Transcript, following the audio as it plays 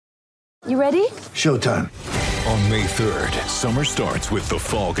You ready? Showtime. On May 3rd, summer starts with The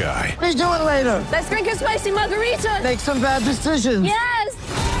Fall Guy. Let's do it later. Let's drink a spicy margarita. Make some bad decisions.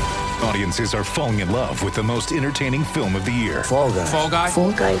 Yes! Audiences are falling in love with the most entertaining film of the year. Fall Guy. Fall Guy?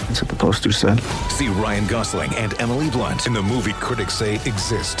 Fall Guy. That's what the poster said. See Ryan Gosling and Emily Blunt in the movie critics say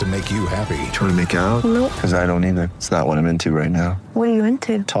exists to make you happy. Trying to make it out? Nope. Because I don't either. It's not what I'm into right now. What are you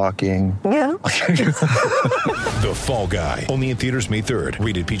into? Talking. Yeah. The Fall Guy. Only in theaters May 3rd.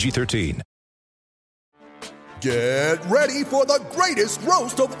 Rated PG-13. Get ready for the greatest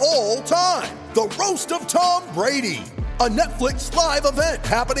roast of all time. The Roast of Tom Brady. A Netflix live event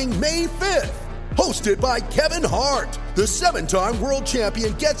happening May 5th. Hosted by Kevin Hart. The 7-time world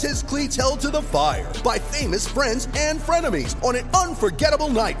champion gets his cleats held to the fire by famous friends and frenemies on an unforgettable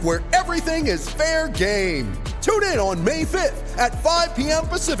night where everything is fair game. Tune in on May 5th at 5 p.m.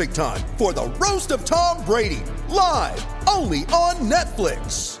 Pacific time for the Roast of Tom Brady. Live only on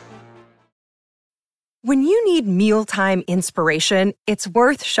Netflix. When you need mealtime inspiration, it's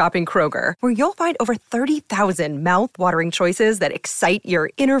worth shopping Kroger, where you'll find over 30,000 mouth-watering choices that excite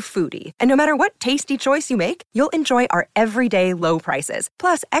your inner foodie. And no matter what tasty choice you make, you'll enjoy our everyday low prices,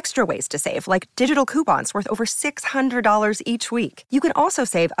 plus extra ways to save, like digital coupons worth over $600 each week. You can also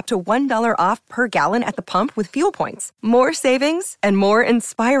save up to $1 off per gallon at the pump with fuel points. More savings and more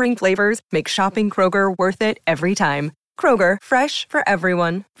inspiring flavors make shopping Kroger worth it every time. Kroger, fresh for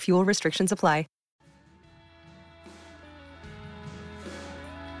everyone. Fuel restrictions apply.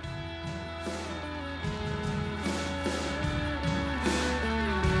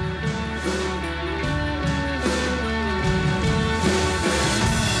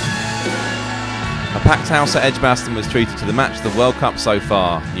 A packed house at Edgbaston was treated to the match of the World Cup so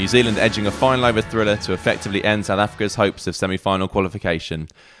far, New Zealand edging a final-over thriller to effectively end South Africa's hopes of semi-final qualification.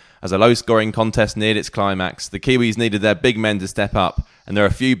 As a low-scoring contest neared its climax, the Kiwis needed their big men to step up, and there are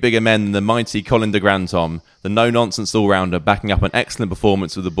a few bigger men than the mighty Colin de Grantom, the no-nonsense all-rounder backing up an excellent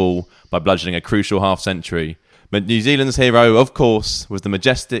performance with the ball by bludgeoning a crucial half-century. But New Zealand's hero, of course, was the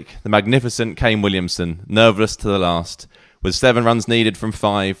majestic, the magnificent Kane Williamson, nerveless to the last. With 7 runs needed from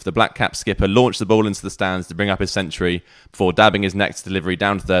 5, the Black Cap skipper launched the ball into the stands to bring up his century before dabbing his next delivery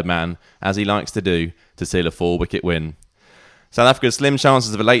down to third man, as he likes to do, to seal a 4-wicket win. South Africa's slim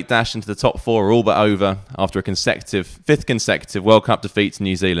chances of a late dash into the top 4 are all but over after a fifth consecutive World Cup defeat to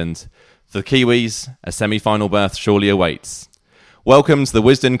New Zealand. For the Kiwis, a semi-final berth surely awaits. Welcome to the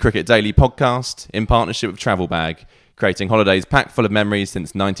Wisden Cricket Daily podcast in partnership with Travel Bag, creating holidays packed full of memories since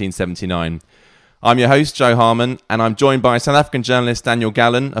 1979. I'm your host, Joe Harmon, and I'm joined by South African journalist Daniel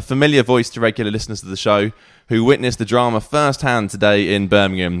Gallen, a familiar voice to regular listeners of the show, who witnessed the drama firsthand today in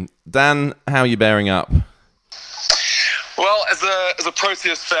Birmingham. Dan, how are you bearing up? Well, as a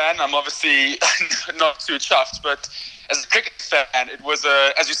Proteas fan, I'm obviously not too chuffed, but as a cricket fan, it was,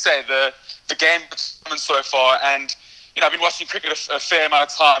 as you say, the game so far, and I've been watching cricket a fair amount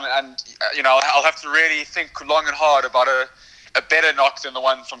of time, and I'll have to really think long and hard about a better knock than the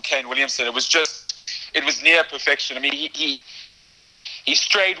one from Kane Williamson. It was near perfection. I mean, he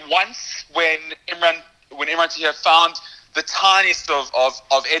strayed once when Imran Tahir found the tiniest of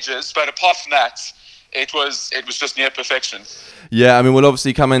edges, but apart from that, it was just near perfection. Yeah, I mean, we'll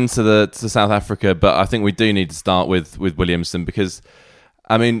obviously come into South Africa, but I think we do need to start with Williamson because,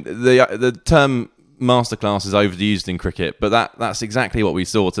 I mean, the term masterclass is overused in cricket, but that's exactly what we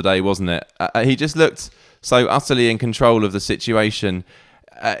saw today, wasn't it? He just looked so utterly in control of the situation.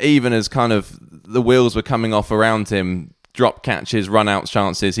 Even as kind of the wheels were coming off around him, drop catches, run-out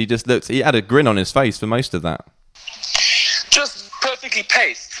chances, he had a grin on his face for most of that. Just perfectly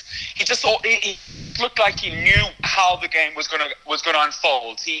paced. He looked like he knew how the game was going to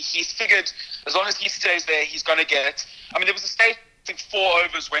unfold. He figured as long as he stays there, he's going to get it. I mean, there was a stage, I think 4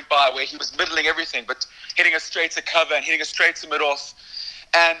 overs went by where he was middling everything, but hitting a straight to cover and hitting a straight to mid-off.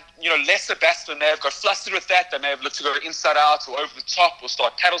 And, lesser batsmen may have got flustered with that. They may have looked to go inside out or over the top or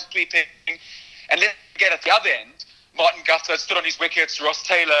start paddle sweeping. And then again, at the other end, Martin Gupta stood on his wickets. Ross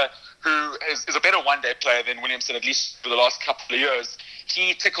Taylor, who is a better one-day player than Williamson, at least for the last couple of years,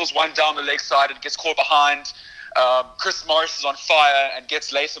 he tickles one down the leg side and gets caught behind. Chris Morris is on fire and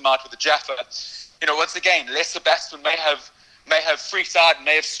gets Latham out with the Jaffa. Once again, lesser batsmen may have freaked out,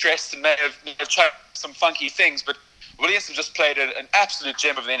 may have stressed, and may have tried some funky things, but Williamson just played an absolute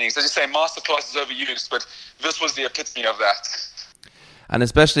gem of the innings. As you say, masterclass is overused, but this was the epitome of that. And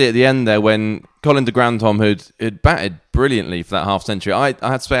especially at the end there, when Colin de Grantom had batted brilliantly for that half-century. I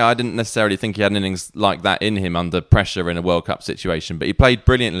had to say, I didn't necessarily think he had innings like that in him under pressure in a World Cup situation, but he played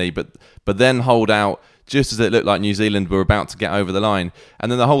brilliantly, but then hold out just as it looked like New Zealand were about to get over the line.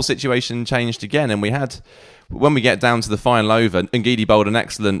 And then the whole situation changed again, and we had when we get down to the final over, Ngidi bowled an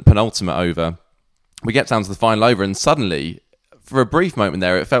excellent penultimate over. We get down to the final over, and suddenly, for a brief moment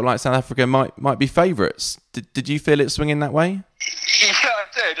there, it felt like South Africa might be favourites. Did you feel it swinging that way? Yeah, I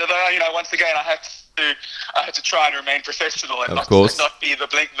did. Although, once again, I had to try and remain professional and not be the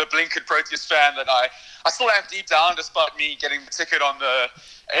blinkered Proteas fan that I still am deep down, despite me getting the ticket on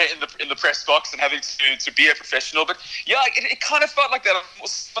in the press box and having to be a professional. But yeah, it kind of felt like that.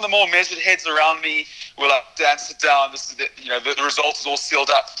 Some of the more measured heads around me were like, Dan, sit down. This is the result is all sealed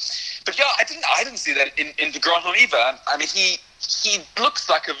up. But yeah, I didn't see that in the Granholm either. I mean, he looks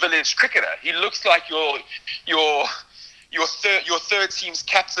like a village cricketer. He looks like your third team's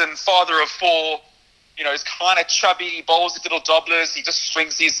captain, father of four. He's kind of chubby. He bowls his little dobblers. He just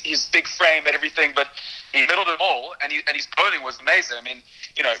swings his big frame at everything. But he middled them all, and his bowling was amazing. I mean,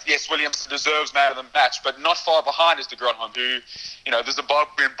 yes, Williamson deserves man of the match, but not far behind is de Granholm, who, the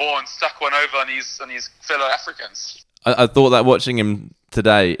Zimbabwean born, stuck one over on his fellow Africans. I thought that watching him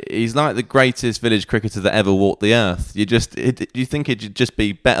today, he's like the greatest village cricketer that ever walked the earth. You think he'd just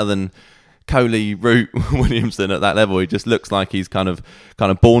be better than Kohli, Root, Williamson at that level. He just looks like he's kind of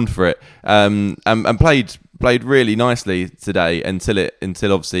born for it, and played really nicely today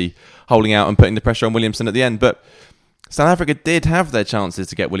until obviously holding out and putting the pressure on Williamson at the end. But South Africa did have their chances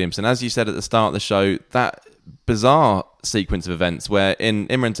to get Williamson, as you said at the start of the show. That bizarre sequence of events where in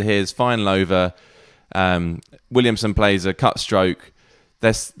Imran Tahir's final over, Williamson plays a cut stroke.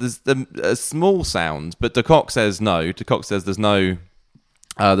 There's a small sound, but de Kock says no. De Kock says there's no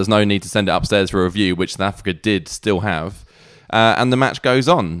need to send it upstairs for a review, which South Africa did still have. And the match goes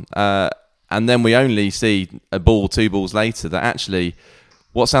on. And then we only see two balls later, that actually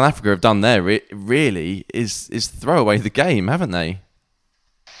what South Africa have done there really is throw away the game, haven't they?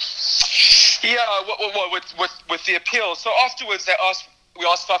 Yeah, with the appeal. So afterwards, we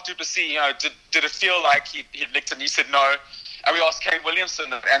asked Faf du Plessis, did it feel like he'd nicked it? And he said no. And we asked Kane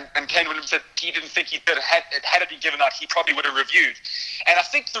Williamson, and Kane Williamson said he didn't think he did. Had it been given out, he probably would have reviewed. And I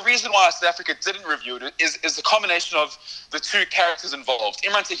think the reason why South Africa didn't review it is the combination of the two characters involved.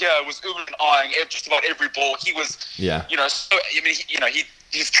 Imran Tahir was eyeing just about every ball. He was,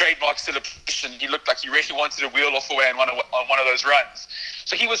 his trademark celebration. He looked like he really wanted to wheel off away on one of those runs.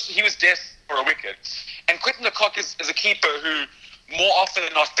 So he was desperate for a wicket. And Quinton de Kock is a keeper who, more often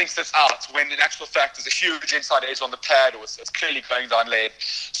than not, thinks it's out, when in actual fact there's a huge inside edge on the pad, or it's clearly going down leg.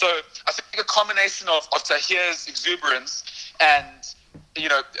 So I think a combination of Tahir's exuberance and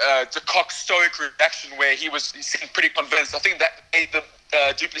de Kock's stoic reaction, where he seemed pretty convinced, I think that made the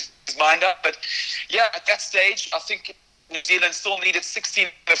du Plessis' mind up. But yeah, at that stage, I think New Zealand still needed 16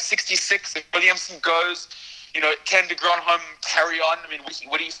 of 66. If Williamson goes, can de Granholm carry on? I mean,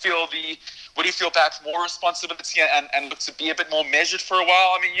 would he feel perhaps more responsibility and look to be a bit more measured for a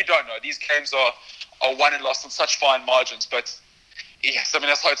while? I mean, you don't know. These games are won and lost on such fine margins. But yes, I mean,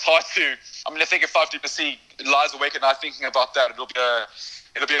 it's hard to. I think if Faf du Plessis lies awake at night thinking about that, it'll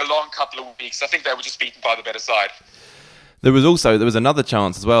be a long couple of weeks. I think they were just beaten by the better side. There was another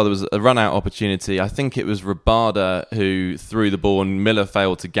chance as well. There was a run-out opportunity. I think it was Rabada who threw the ball and Miller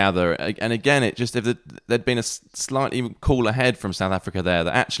failed to gather. And again, if there'd been a slightly cooler head from South Africa there,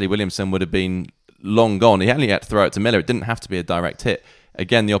 that actually Williamson would have been long gone. He only had to throw it to Miller. It didn't have to be a direct hit.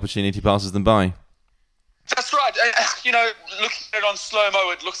 Again, the opportunity passes them by. That's right. Looking at it on slow-mo,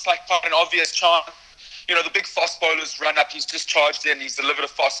 it looks like quite an obvious chance. The big fast bowlers run up, he's just charged in, he's delivered a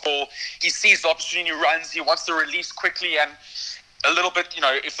fast ball, he sees the opportunity, runs, he wants to release quickly, and a little bit,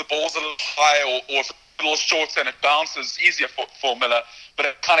 if the ball's a little high or if it's a little shorter and it bounces, easier for Miller, but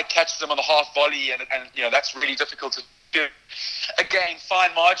it kind of catches him on the half volley, and that's really difficult to do. Again,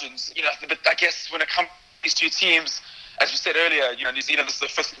 fine margins, but I guess when it comes to these two teams, as you said earlier, New Zealand, this is the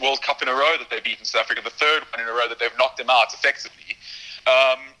 5th World Cup in a row that they've beaten South Africa, the 3rd one in a row that they've knocked them out effectively.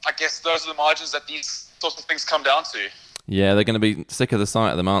 I guess those are the margins that these sorts of things come down to. Yeah, they're going to be sick of the sight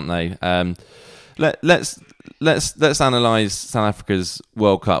of them, aren't they? Let's analyse South Africa's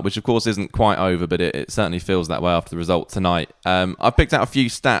World Cup, which of course isn't quite over, but it certainly feels that way after the result tonight. I've picked out a few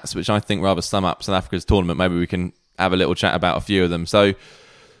stats which I think rather sum up South Africa's tournament. Maybe we can have a little chat about a few of them. So,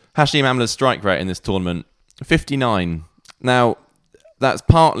 Hashim Amla's strike rate in this tournament, 59. Now, that's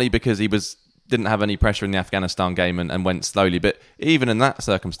partly because he didn't have any pressure in the Afghanistan game and went slowly. But even in that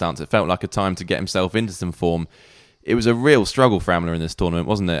circumstance, it felt like a time to get himself into some form. It was a real struggle for Amla in this tournament,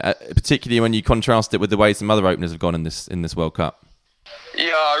 wasn't it? Particularly when you contrast it with the way some other openers have gone in this World Cup.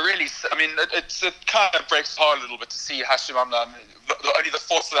 Yeah, really. I mean, it kind of breaks my heart a little bit to see Hashim Amla, only the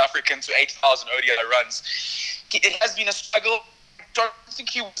 4th South African to 8,000 ODI runs. It has been a struggle. I don't think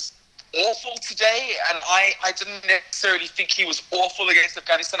he was awful today, and I didn't necessarily think he was awful against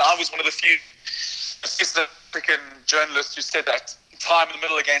Afghanistan. I was one of the few that African journalist who said that time in the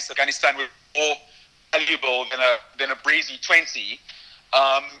middle against Afghanistan was more valuable than a breezy 20.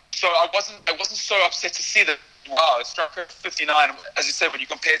 So I wasn't so upset to see that. Wow, it struck 59. As you said, when you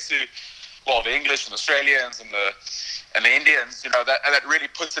compare to the English and Australians and the Indians, that really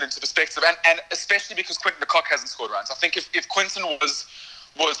puts it into perspective. And especially because Quinton de Kock hasn't scored runs. I think if Quinton was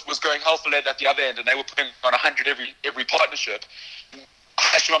going hell for lead at the other end and they were putting on 100 every partnership,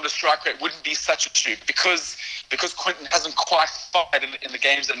 Hashim Amla's strike rate wouldn't be such an issue because Quinton hasn't quite fired in the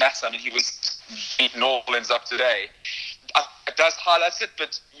games that matter. I mean, he was beating All Blacks up today. It does highlight it,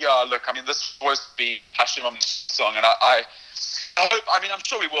 but yeah, look, I mean, this was to be Hashim Amla's song, and I hope. I mean, I'm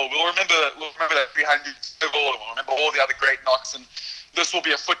sure we will. We'll remember that 300 ball, and we'll remember all the other great knocks, and this will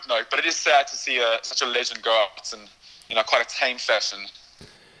be a footnote. But it is sad to see such a legend go out in quite a tame fashion.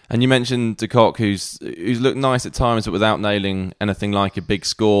 And you mentioned de Kock, who's looked nice at times, but without nailing anything like a big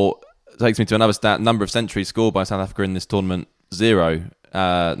score. Takes me to another stat: number of centuries scored by South Africa in this tournament, 0.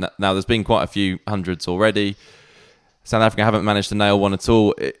 Now there's been quite a few hundreds already. South Africa haven't managed to nail one at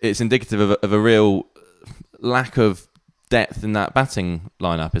all. It's indicative of a real lack of depth in that batting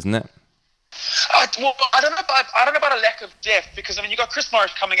lineup, isn't it? I don't know about a lack of depth, because I mean you got Chris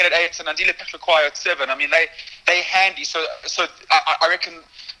Morris coming in at 8 and Andile Petlakwayo at 7. I mean they handy. So I reckon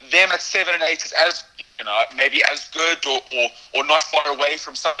them at 7 and 8 is as maybe as good or not far away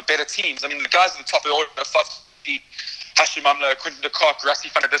from some of the better teams. I mean the guys at the top of the order, Hashim Amla, Quinton de Kock,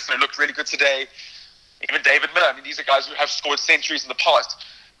 Rassie van der Dussen, who looked really good today. Even David Miller. I mean, these are guys who have scored centuries in the past.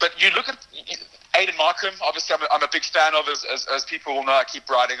 But you look at Aiden Markram. Obviously, I'm a big fan of, as people will know. I keep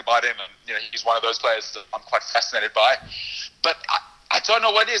writing about him, and he's one of those players that I'm quite fascinated by. But I don't know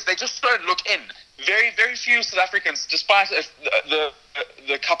what it is. They just don't look in. Very, very few South Africans, despite the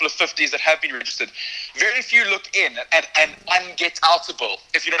couple of 50s that have been registered, very few look in and unget-outable,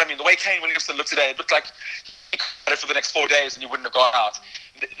 if you know what I mean. The way Kane Williamson looked today, it looked like he could have for the next 4 days and he wouldn't have gone out.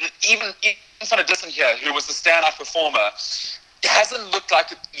 Even Van der Dussen here, who was the standout performer, it hasn't looked like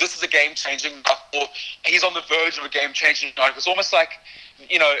this is a game-changing knock, or he's on the verge of a game-changing knock. It's almost like,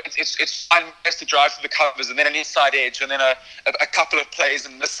 it's fine to drive through the covers and then an inside edge and then a couple of plays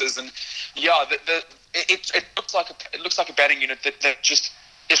and misses, and yeah, it looks like a batting unit that just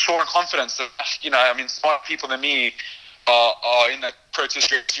is short of confidence. I mean, smart people than me are in the Proteas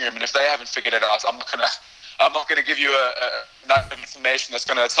dressing room, and if they haven't figured it out, I'm not going to give you enough information that's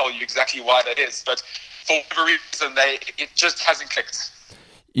going to tell you exactly why that is. But for whatever reason, it just hasn't clicked.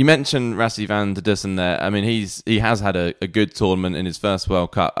 You mentioned Rassie van der Dussen there. I mean, he has had a good tournament in his first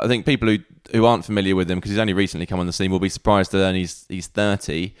World Cup. I think people who aren't familiar with him, because he's only recently come on the scene, will be surprised to learn he's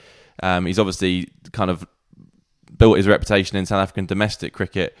 30. He's obviously kind of built his reputation in South African domestic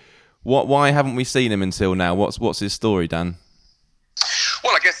cricket. Why haven't we seen him until now? What's his story, Dan?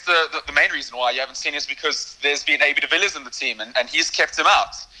 Well, I guess the main reason why you haven't seen is because there's been A.B. de Villiers in the team, and he's kept him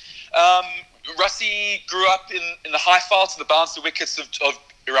out. Rassie grew up in the high files, the bouncer wickets of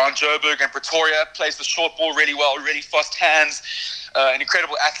around Joburg and Pretoria, plays the short ball really well, really fast hands, an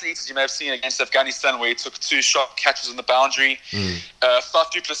incredible athlete, as you may have seen against Afghanistan, where he took 2 sharp catches on the boundary.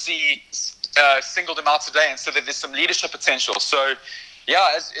 Faf du Plessis singled him out today and said that there's some leadership potential. So,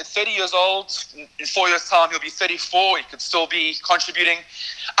 yeah, at 30 years old, in 4 years' time, he'll be 34. He could still be contributing.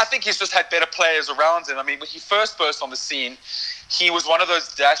 I think he's just had better players around him. I mean, when he first burst on the scene, he was one of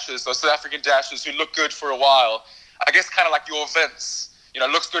those dashers, those South African dashers who looked good for a while. I guess kind of like your Vince.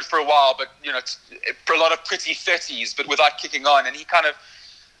 Looks good for a while, but, for a lot of pretty 30s, but without kicking on. And he kind of,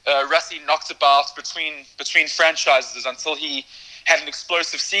 Rassie knocked about between franchises until he had an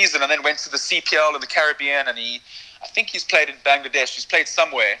explosive season and then went to the CPL in the Caribbean, and I think he's played in Bangladesh. He's played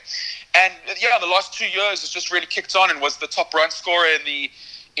somewhere. And, the last 2 years has just really kicked on and was the top run scorer in the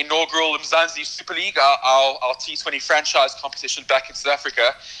inaugural Mzansi Super League, our T20 franchise competition back in South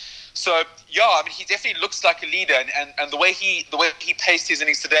Africa. So, he definitely looks like a leader, and the way he paced his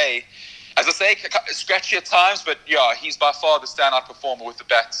innings today, as I say, scratchy at times, but he's by far the standout performer with the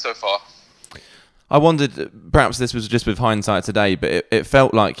bat so far. I wondered, perhaps this was just with hindsight today, but it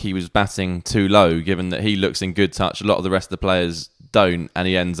felt like he was batting too low, given that he looks in good touch. A lot of the rest of the players don't, and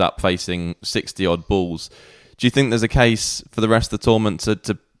he ends up facing 60-odd balls. Do you think there's a case for the rest of the tournament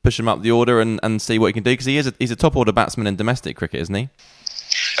to push him up the order and see what he can do? Because he's a top-order batsman in domestic cricket, isn't he?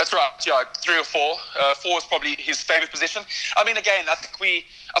 That's right. 3 or 4. 4 is probably his favourite position. I mean, again, I think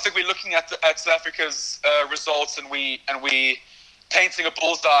we're looking at South Africa's results, and we painting a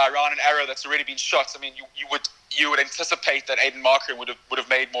bullseye around an arrow that's already been shot. I mean, you would anticipate that Aiden Markram would have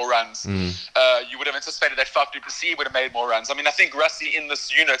made more runs. You would have anticipated that Faf du Plessis would have made more runs. I mean, I think Rassie in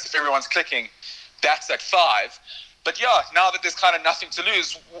this unit, if everyone's clicking, bats at 5. But yeah, now that there's kind of nothing to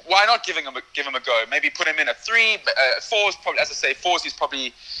lose, why not give him a go? Maybe put him in at 3, 4 is probably, as I say, 4 is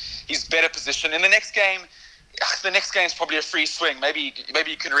he's better positioned. In the next game is probably a free swing. Maybe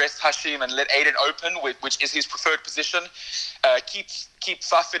you can rest Hashim and let Aiden open, which is his preferred position. Keep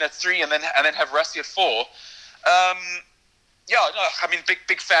Faf in at 3 and then have Rassie at 4.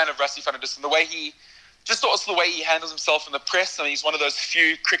 Big fan of Rassie van der Dussen. The way he handles himself in the press. I mean, he's one of those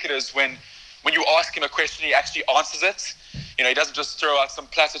few cricketers when you ask him a question, he actually answers it. You know, he doesn't just throw out some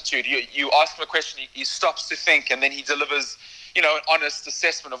platitude. You ask him a question, he stops to think, and then he delivers, you know, an honest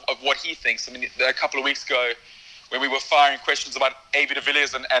assessment of what he thinks. I mean, a couple of weeks ago, when we were firing questions about A.B. de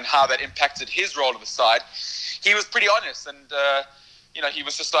Villiers and how that impacted his role on the side, he was pretty honest. And, he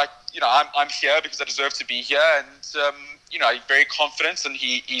was just like, I'm here because I deserve to be here. And, he's very confident, and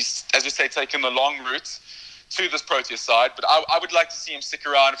he's, as you say, taken the long route to this Proteas side. But I would like to see him stick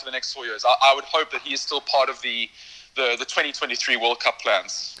around for the next 4 years. I would hope that he is still part of the 2023 World Cup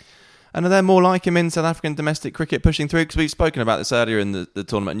plans. And are there more like him in South African domestic cricket pushing through? Because we've spoken about this earlier in the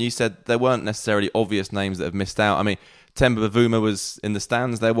tournament, and you said there weren't necessarily obvious names that have missed out. I mean, Temba Bavuma was in the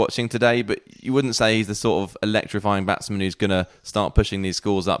stands there watching today, but you wouldn't say he's the sort of electrifying batsman who's going to start pushing these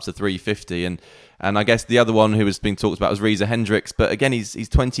scores up to 350. And I guess the other one who was being talked about was Reza Hendricks, but again, he's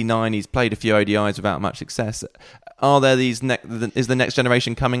 29, he's played a few ODIs without much success. Are there is the next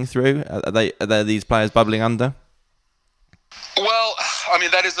generation coming through? Are there these players bubbling under? Well, I mean,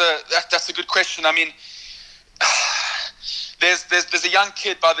 that's a good question. I mean, there's a young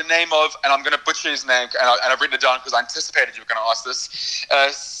kid by the name of, and I'm going to butcher his name, and I've written it down because I anticipated you were going to ask this,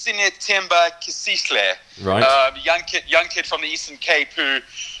 Sinetemba Kisihle. Right. Young kid from the Eastern Cape who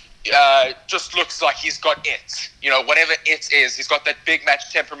just looks like he's got it. You know, whatever it is, he's got that big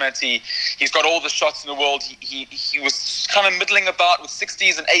match temperament. He's got all the shots in the world. He was kind of middling about with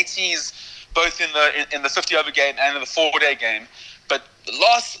 60s and 80s, both in the 50-over game and in the 4-day game. But the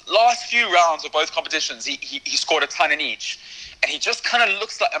last few rounds of both competitions, he scored a ton in each. And he just kind of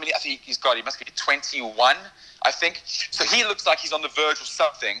looks like, I think he must be 21, I think. So he looks like he's on the verge of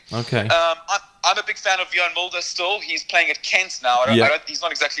something. Okay. I'm a big fan of Björn Mulder still. He's playing at Kent now. He's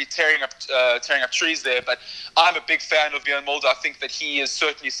not exactly tearing up trees there, but I'm a big fan of Björn Mulder. I think that he is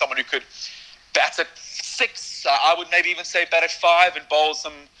certainly someone who could bat at 6. I would maybe even say bat at 5 and bowl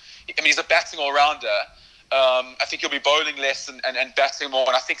some. I mean, he's a batting all-rounder. I think he'll be bowling less and batting more,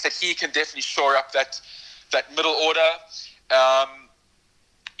 and I think that he can definitely shore up that middle order.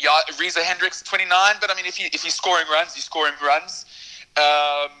 Reza Hendricks, 29, but I mean, if he's scoring runs, he's scoring runs.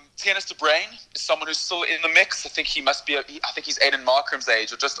 Tennis de Bruin is someone who's still in the mix. I think he must be. I think he's Aiden Markram's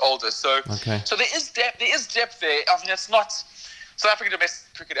age or just older. So there is depth. There is depth there. I mean, it's not South African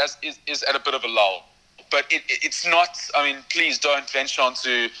domestic cricket is at a bit of a lull, but it's not. I mean, please don't venture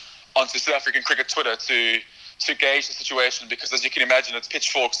onto South African cricket Twitter to gauge the situation, because as you can imagine, it's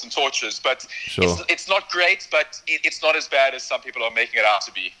pitchforks and torches. But sure. It's not great, but it's not as bad as some people are making it out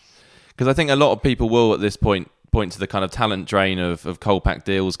to be. Because I think a lot of people will at this point to the kind of talent drain of Kolpak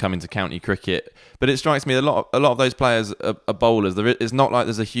deals coming to county cricket. But it strikes me a lot of those players are bowlers. It's not like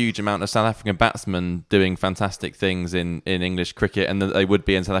there's a huge amount of South African batsmen doing fantastic things in English cricket, and that they would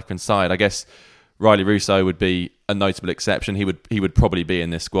be in South African side. I guess Riley Rousseau would be a notable exception. He would probably be in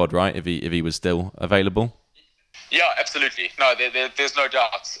this squad, right, if he was still available. Yeah, absolutely. No, there's no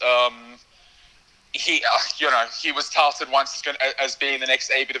doubt. He was touted once as being the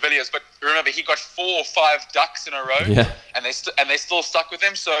next A.B. de Villiers, but remember, he got 4 or 5 ducks in a row, and they still stuck with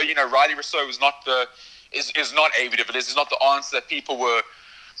him. So Riley Rousseau is not A.B. de Villiers. Is not the answer that people were.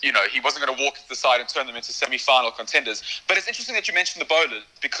 He wasn't going to walk to the side and turn them into semi-final contenders. But it's interesting that you mentioned the bowlers,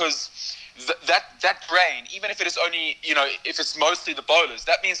 because that brain, even if it is only if it's mostly the bowlers,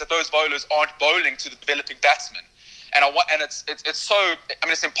 that means that those bowlers aren't bowling to the developing batsmen. And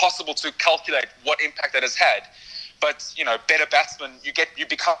it's impossible to calculate what impact that has had. But better batsmen, you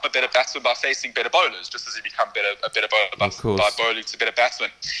become a better batsman by facing better bowlers, just as you become a better bowler by bowling to better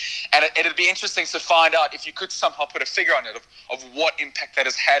batsmen. And it'd be interesting to find out if you could somehow put a figure on it of what impact that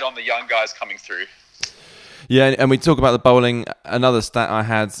has had on the young guys coming through. Yeah, and we talk about the bowling. Another stat I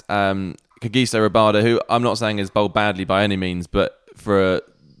had, Kagiso Rabada, who I'm not saying is bowled badly by any means, but for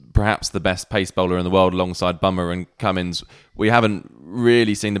perhaps the best pace bowler in the world alongside Bummer and Cummins, we haven't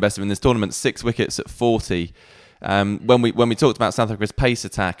really seen the best of him in this tournament. 6 wickets at 40. When we talked about South Africa's pace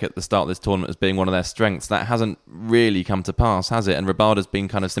attack at the start of this tournament as being one of their strengths, that hasn't really come to pass, has it? And Rabada's been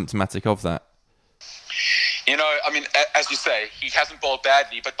kind of symptomatic of that. As you say, he hasn't bowled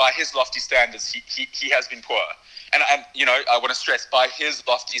badly, but by his lofty standards, he has been poor. And I want to stress, by his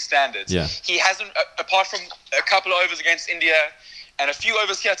lofty standards, he hasn't, apart from a couple of overs against India And a few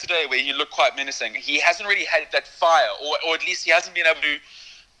overs here today where he looked quite menacing. He hasn't really had that fire, or at least he hasn't been able to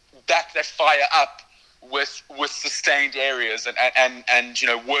back that fire up with sustained areas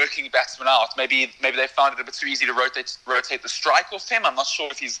and working batsmen out. Maybe they found it a bit too easy to rotate the strike off him. I'm not sure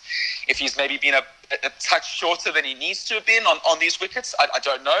if he's maybe been a touch shorter than he needs to have been on these wickets. I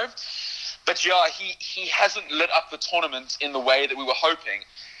don't know. But yeah, he hasn't lit up the tournament in the way that we were hoping.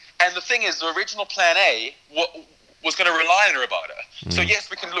 And the thing is, the original plan A was going to rely on Rabada. So yes,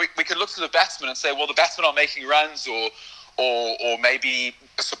 we can look to the batsmen and say, well, the batsmen are making runs, or maybe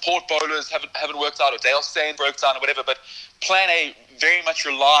support bowlers haven't worked out, or Dale Steyn broke down, or whatever. But plan A very much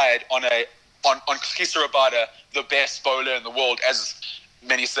relied on Kagiso Rabada, the best bowler in the world, as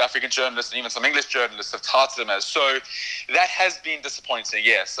many South African journalists and even some English journalists have touted him as. So that has been disappointing.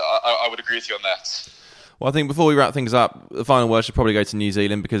 Yes, I would agree with you on that. Well, I think before we wrap things up, the final word should probably go to New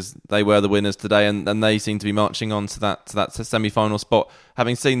Zealand, because they were the winners today, and they seem to be marching on to that semi-final spot.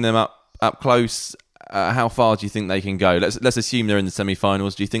 Having seen them up close, how far do you think they can go? Let's assume they're in the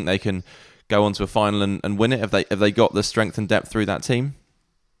semi-finals. Do you think they can go on to a final and win it? Have they got the strength and depth through that team?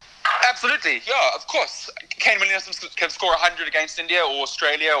 Absolutely, yeah, of course. Kane Williamson can score 100 against India or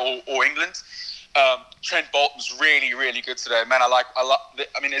Australia or England. Trent Boult was really, really good today. Man,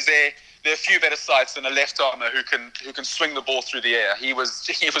 there are a few better sides than a left armour who can swing the ball through the air. He was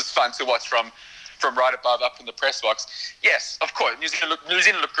fun to watch from right above up in the press box. Yes, of course, New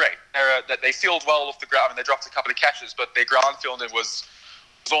Zealand looked great. They field well off the ground, and they dropped a couple of catches, but their ground fielding was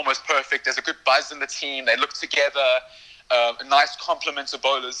almost perfect. There's a good buzz in the team. They look together. A nice compliment to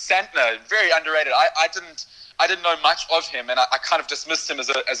bowlers. Santner, very underrated. I didn't know much of him, and I kind of dismissed him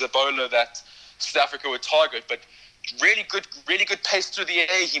as a bowler that South Africa would target. But really good pace through the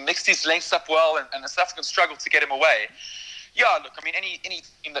air. He mixed his lengths up well, and the South Africans struggled to get him away. Yeah, look, I mean, any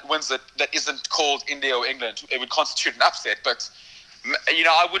team that wins that isn't called India or England, it would constitute an upset. But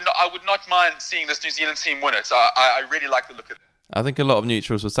I would not mind seeing this New Zealand team win it. I really like the look of it. I think a lot of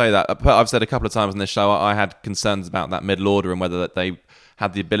neutrals will say that. I've said a couple of times on this show, I had concerns about that middle order and whether they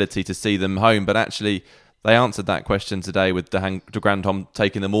had the ability to see them home. But actually, they answered that question today with de Grandhomme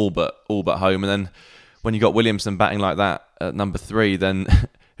taking them all but home. And then when you got Williamson batting like that at number 3, then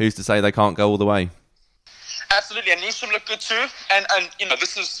who's to say they can't go all the way? Absolutely, and Newsom looked good too. And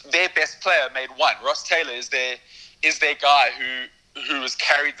this is their best player made one. Ross Taylor is their guy who has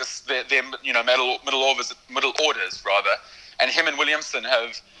carried their middle orders rather. And him and Williamson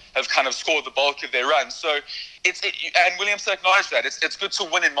have kind of scored the bulk of their runs. So and Williamson acknowledged that it's good to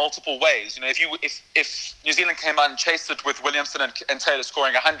win in multiple ways. If New Zealand came out and chased it with Williamson and Taylor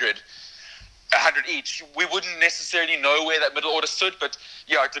scoring 100 each, we wouldn't necessarily know where that middle order stood. But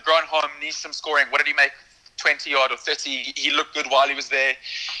yeah, de Grandhomme, Newsom scoring, what did he make? 20 odd or 30. He looked good while he was there.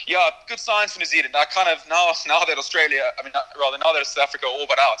 Yeah, good signs for New Zealand. I kind of now that now that South Africa are all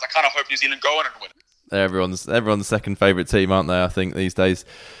but out, I kind of hope New Zealand go on and win. Everyone's second favourite team, aren't they, I think, these days.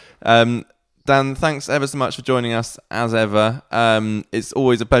 Dan, thanks ever so much for joining us, as ever. It's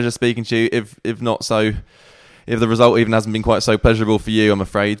always a pleasure speaking to you, if the result even hasn't been quite so pleasurable for you, I'm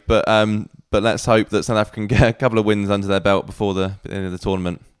afraid. But let's hope that South Africa can get a couple of wins under their belt before the end of the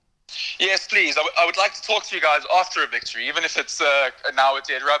tournament. Yes, please. I would like to talk to you guys after a victory, even if it's now a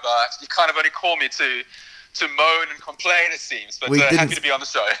dead rubber. You kind of only call me to moan and complain, it seems, but happy to be on the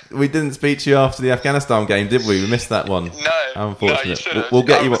show. We didn't speak to you after the Afghanistan game, did we? We missed that one. No, unfortunately. No, you should have. We'll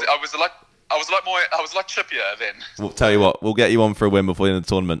get you. I was a lot chippier then. We'll tell you what, we'll get you on for a win before the end of the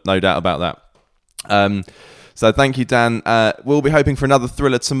tournament, no doubt about that. So thank you, Dan. We'll be hoping for another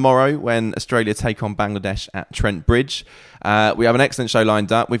thriller tomorrow when Australia take on Bangladesh at Trent Bridge. We have an excellent show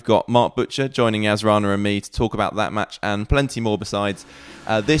lined up. We've got Mark Butcher joining Yazrana and me to talk about that match and plenty more besides.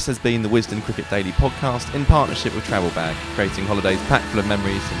 This has been the Wisden Cricket Daily podcast in partnership with Travel Bag, creating holidays packed full of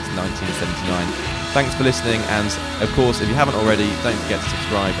memories since 1979. Thanks for listening, and of course, if you haven't already, don't forget to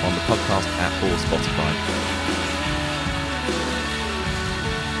subscribe on the podcast app or Spotify.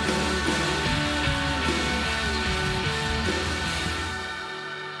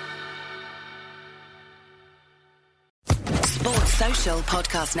 Sports Social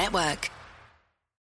Podcast Network.